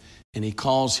him and he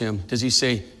calls him. Does he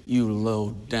say, you low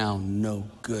down, no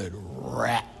good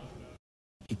rat?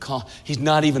 He's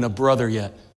not even a brother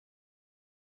yet.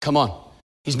 Come on.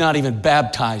 He's not even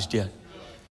baptized yet.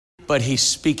 But he's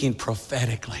speaking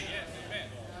prophetically.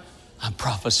 I'm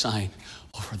prophesying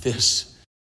over this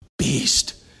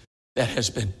beast that has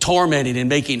been tormenting and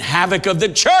making havoc of the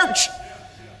church.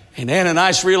 And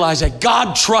Ananias realized that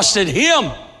God trusted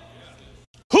him.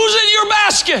 Who's in your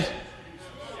basket?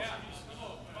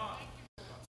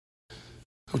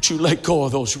 Don't you let go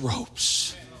of those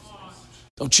ropes.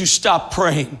 Don't you stop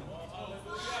praying.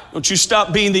 Don't you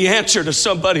stop being the answer to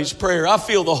somebody's prayer. I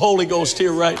feel the Holy Ghost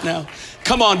here right now.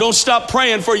 Come on, don't stop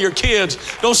praying for your kids.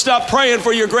 Don't stop praying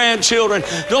for your grandchildren.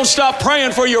 Don't stop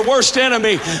praying for your worst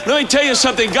enemy. Let me tell you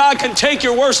something. God can take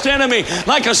your worst enemy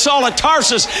like a Saul of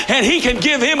Tarsus, and he can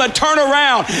give him a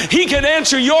turnaround. He can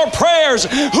answer your prayers.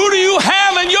 Who do you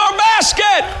have in your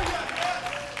basket?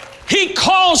 He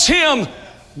calls him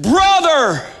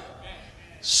brother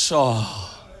Saul.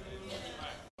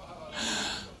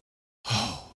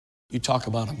 Oh, you talk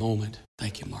about a moment.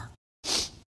 Thank you, Mark.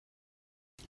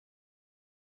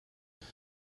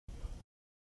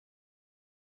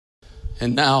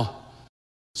 And now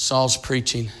Saul's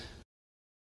preaching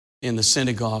in the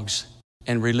synagogues,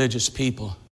 and religious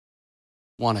people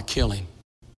want to kill him.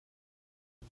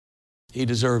 He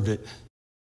deserved it.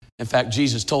 In fact,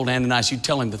 Jesus told Ananias, you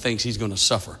tell him the things he's going to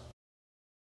suffer.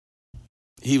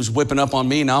 He was whipping up on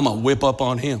me, now I'm going to whip up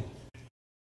on him.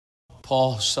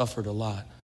 Paul suffered a lot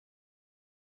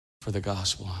for the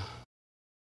gospel.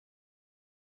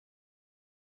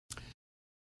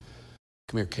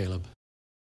 Come here, Caleb.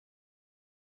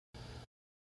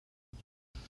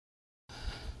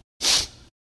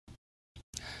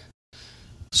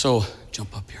 So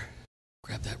jump up here.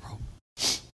 Grab that rope.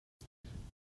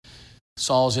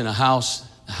 Saul's in a house.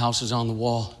 The house is on the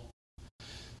wall.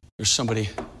 There's somebody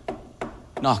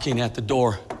knocking at the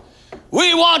door.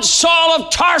 We want Saul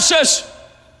of Tarsus.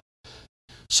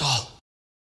 Saul.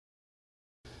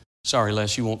 Sorry,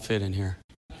 Les, you won't fit in here.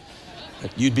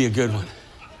 But you'd be a good one.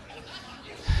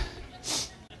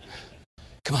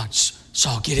 Come on,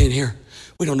 Saul, get in here.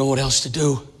 We don't know what else to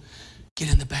do.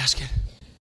 Get in the basket.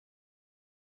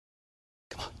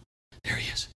 Come on. There he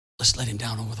is. Let's let him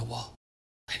down over the wall.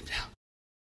 Let him down.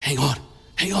 Hang on.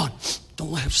 Hang on.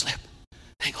 Don't let him slip.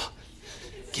 Hang on.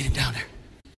 Get him down there.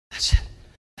 That's it.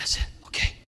 That's it.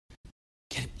 Okay.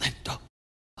 Get him. Let him go.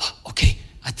 Oh, okay.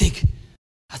 I think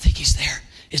he's there.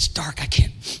 It's dark. I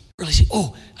can't really see.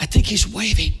 Oh, I think he's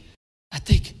waving. I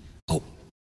think. Oh.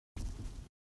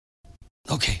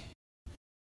 Okay.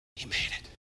 He made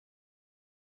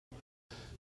it.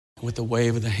 With the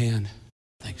wave of the hand.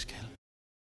 Thanks, Caleb.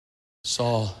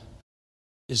 Saul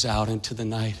is out into the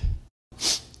night.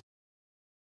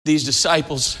 These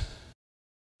disciples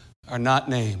are not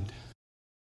named.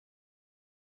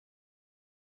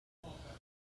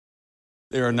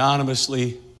 They're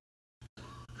anonymously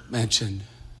mentioned.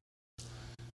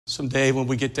 Someday when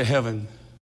we get to heaven,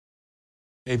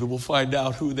 maybe we'll find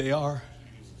out who they are.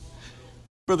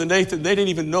 Brother Nathan, they didn't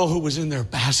even know who was in their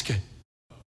basket.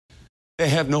 They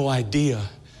have no idea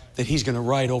that he's going to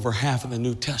write over half of the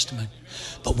New Testament.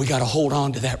 But we got to hold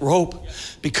on to that rope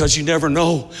because you never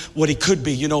know what he could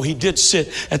be. You know, he did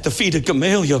sit at the feet of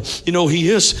Gamaliel. You know, he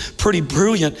is pretty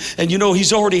brilliant. And you know,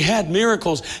 he's already had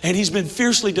miracles and he's been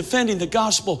fiercely defending the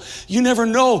gospel. You never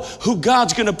know who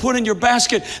God's going to put in your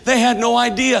basket. They had no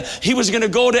idea he was going to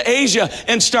go to Asia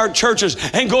and start churches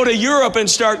and go to Europe and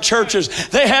start churches.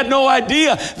 They had no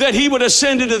idea that he would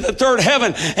ascend into the third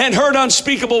heaven and heard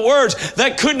unspeakable words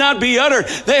that could not be uttered.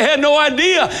 They had no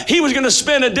idea he was going to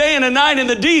spend a day and a night in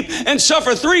the deep and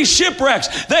suffer 3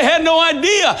 shipwrecks. They had no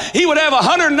idea he would have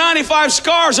 195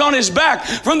 scars on his back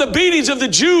from the beatings of the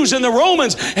Jews and the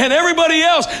Romans and everybody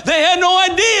else. They had no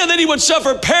idea that he would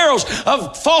suffer perils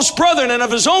of false brethren and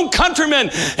of his own countrymen.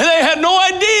 And they had no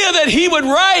idea that he would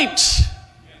write,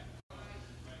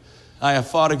 I have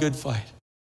fought a good fight.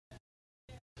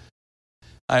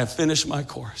 I have finished my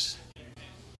course.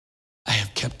 I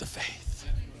have kept the faith.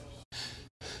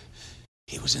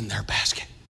 He was in their basket.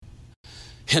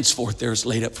 Henceforth there is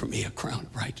laid up for me a crown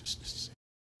of righteousness,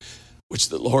 which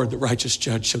the Lord, the righteous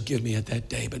judge, shall give me at that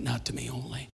day, but not to me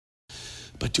only,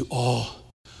 but to all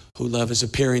who love his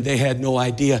appearing. They had no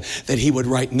idea that he would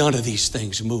write, none of these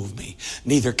things move me.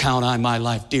 Neither count I my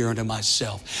life dear unto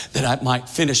myself, that I might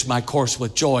finish my course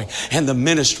with joy and the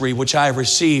ministry which I have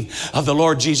received of the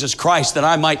Lord Jesus Christ, that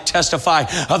I might testify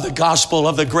of the gospel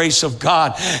of the grace of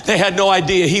God. They had no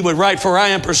idea he would write, for I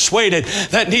am persuaded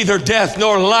that neither death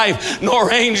nor life,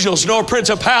 nor angels, nor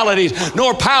principalities,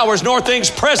 nor powers, nor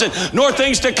things present, nor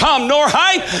things to come, nor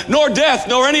height, nor depth,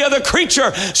 nor any other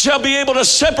creature shall be able to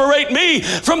separate me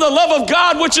from the love of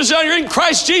God which is in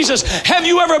Christ Jesus. Have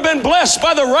you ever been blessed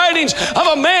by the writings of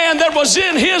a man that was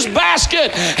in his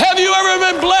basket? Have you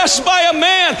ever been blessed by a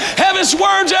man? Have his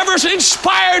words ever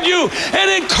inspired you and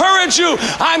encouraged you?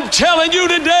 I'm telling you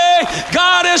today,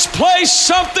 God has placed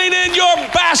something in your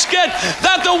basket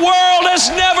that the world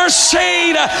has never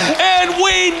seen, and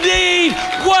we need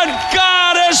what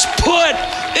God has put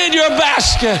in your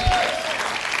basket.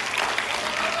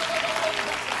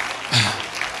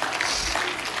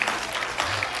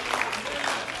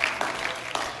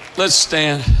 Let's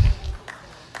stand.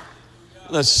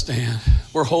 Let's stand.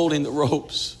 We're holding the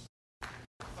ropes.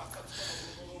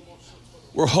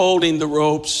 We're holding the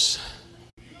ropes.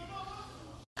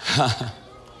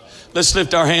 Let's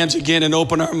lift our hands again and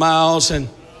open our mouths and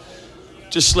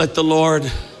just let the Lord.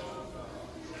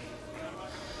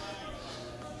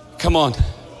 Come on.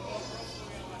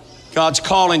 God's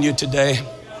calling you today.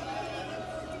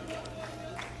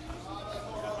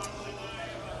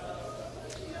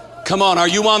 Come on, are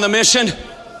you on the mission?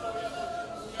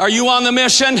 Are you on the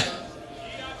mission?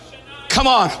 Come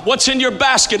on, what's in your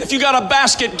basket? If you got a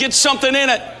basket, get something in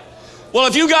it. Well,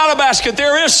 if you got a basket,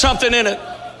 there is something in it.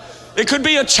 It could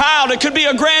be a child, it could be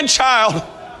a grandchild.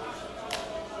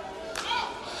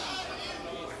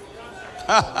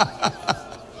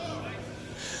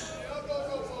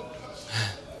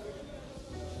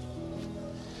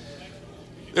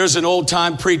 There's an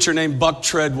old-time preacher named Buck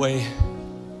Treadway.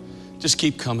 Just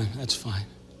keep coming. That's fine.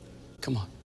 Come on.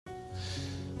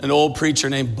 An old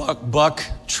preacher named Buck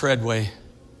Treadway.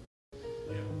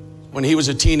 When he was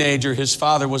a teenager, his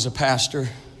father was a pastor.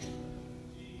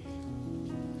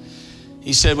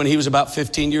 He said when he was about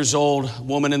 15 years old, a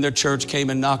woman in their church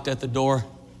came and knocked at the door.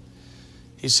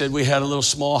 He said we had a little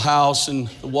small house and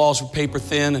the walls were paper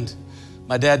thin, and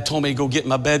my dad told me to go get in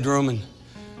my bedroom, and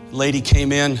a lady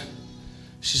came in.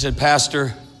 She said,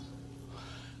 Pastor,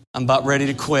 I'm about ready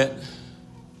to quit.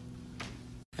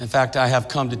 In fact, I have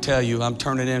come to tell you, I'm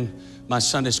turning in my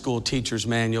Sunday school teacher's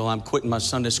manual. I'm quitting my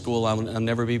Sunday school. I'll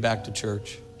never be back to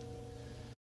church.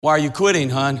 Why are you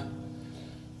quitting, hon?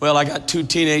 Well, I got 2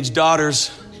 teenage daughters,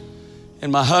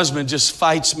 and my husband just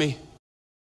fights me.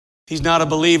 He's not a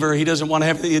believer. He doesn't want to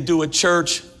have anything to do with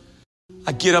church.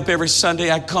 I get up every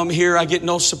Sunday. I come here. I get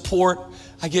no support.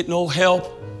 I get no help.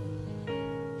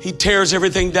 He tears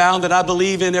everything down that I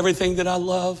believe in, everything that I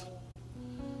love.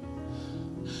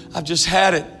 I've just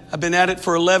had it. I've been at it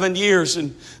for 11 years,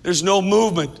 and there's no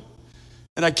movement.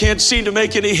 And I can't seem to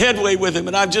make any headway with him,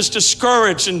 and I'm just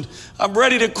discouraged, and I'm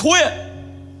ready to quit.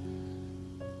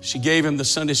 She gave him the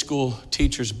Sunday school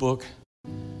teacher's book.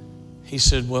 He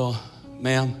said, well,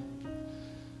 ma'am,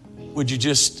 would you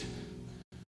just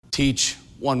teach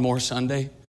one more Sunday?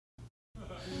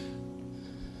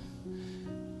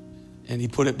 And he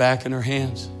put it back in her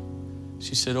hands.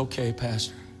 She said, okay,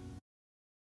 Pastor,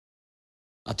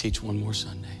 I'll teach one more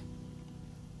Sunday.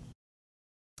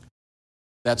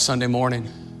 That Sunday morning,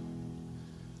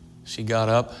 she got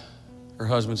up. Her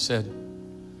husband said,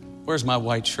 where's my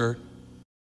white shirt?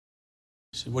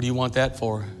 She said, what do you want that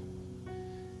for?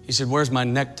 He said, where's my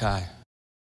necktie?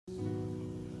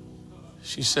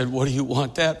 She said, what do you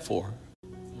want that for?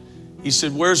 He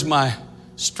said, where's my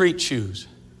street shoes?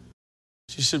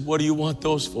 She said, what do you want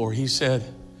those for? He said,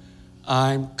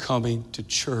 I'm coming to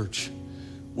church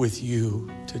with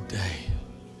you today.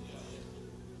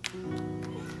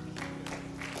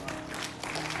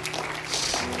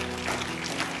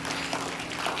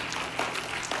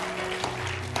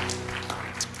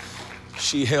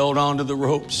 She held on to the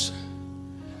ropes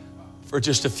for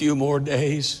just a few more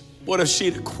days. What if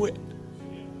she'd have quit?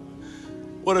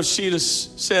 What if she'd have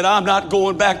said, I'm not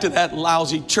going back to that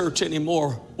lousy church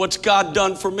anymore? What's God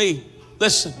done for me?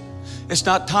 Listen, it's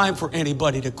not time for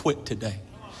anybody to quit today.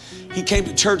 He came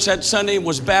to church that Sunday and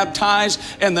was baptized,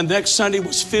 and the next Sunday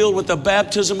was filled with the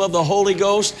baptism of the Holy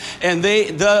Ghost. And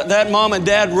that mom and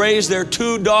dad raised their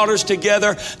 2 daughters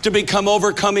together to become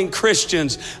overcoming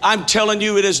Christians. I'm telling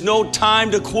you, it is no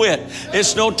time to quit.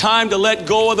 It's no time to let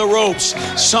go of the ropes.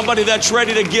 Somebody that's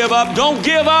ready to give up, don't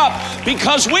give up,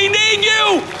 because we need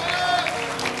you.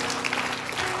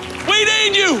 We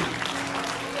need you.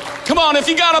 Come on, if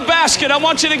you got a basket, I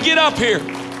want you to get up here.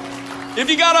 If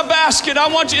you got a basket, I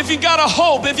want you, if you got a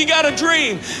hope, if you got a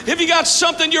dream, if you got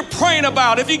something you're praying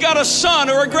about, if you got a son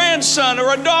or a grandson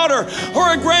or a daughter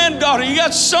or a granddaughter, you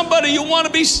got somebody you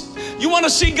want to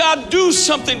see God do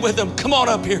something with them, come on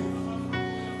up here.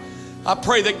 I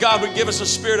pray that God would give us a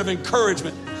spirit of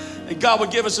encouragement, and God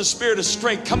would give us a spirit of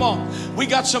strength. Come on. We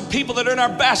got some people that are in our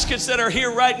baskets that are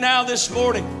here right now this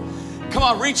morning. Come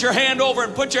on, reach your hand over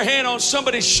and put your hand on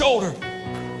somebody's shoulder.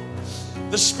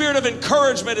 The spirit of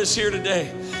encouragement is here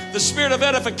today. The spirit of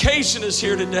edification is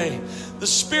here today. The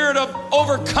spirit of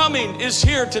overcoming is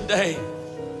here today.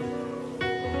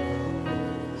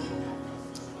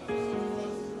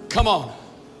 Come on.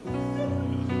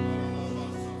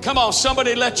 Come on,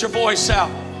 somebody let your voice out.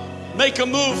 Make a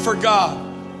move for God.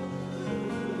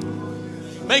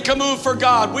 Make a move for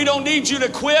God. We don't need you to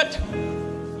quit.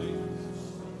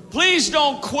 Please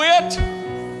don't quit.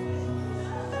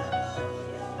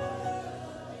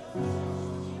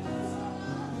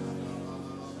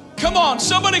 Come on,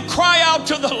 somebody cry out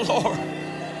to the Lord.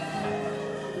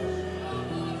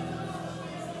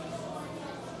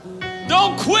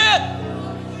 Don't quit.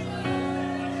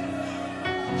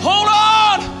 Hold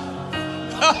on.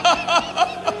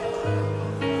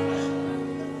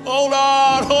 Hold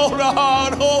on, hold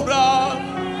on, hold on.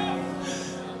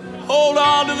 Hold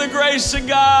on to the grace of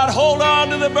God. Hold on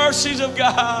to the mercies of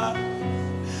God.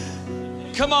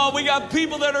 Come on, we got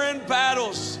people that are in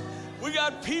battles. We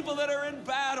got people that are in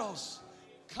battles.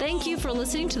 Thank you for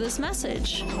listening to this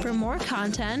message. For more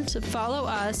content, follow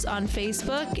us on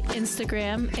Facebook,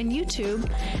 Instagram, and YouTube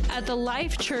at The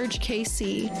Life Church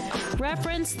KC.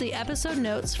 Reference the episode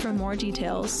notes for more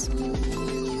details.